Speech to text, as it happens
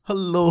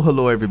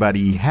Hello,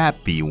 everybody.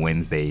 Happy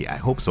Wednesday. I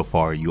hope so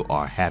far you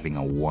are having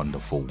a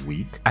wonderful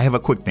week. I have a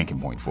quick thinking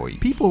point for you.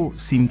 People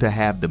seem to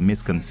have the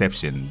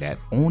misconception that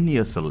only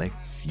a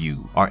select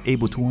few are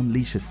able to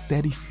unleash a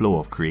steady flow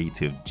of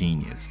creative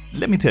genius.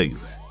 Let me tell you,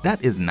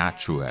 that is not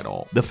true at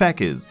all. The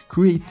fact is,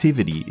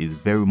 creativity is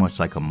very much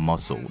like a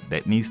muscle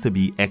that needs to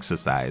be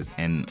exercised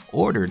in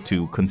order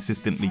to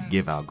consistently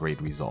give out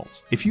great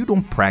results. If you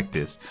don't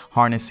practice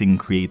harnessing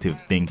creative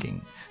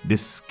thinking,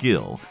 this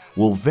skill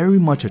will very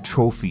much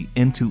atrophy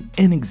into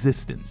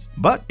inexistence.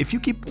 But if you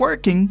keep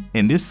working,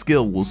 and this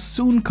skill will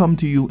soon come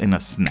to you in a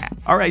snap.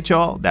 All right,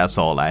 y'all, that's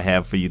all I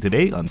have for you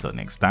today. Until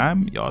next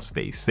time, y'all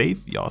stay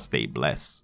safe, y'all stay blessed.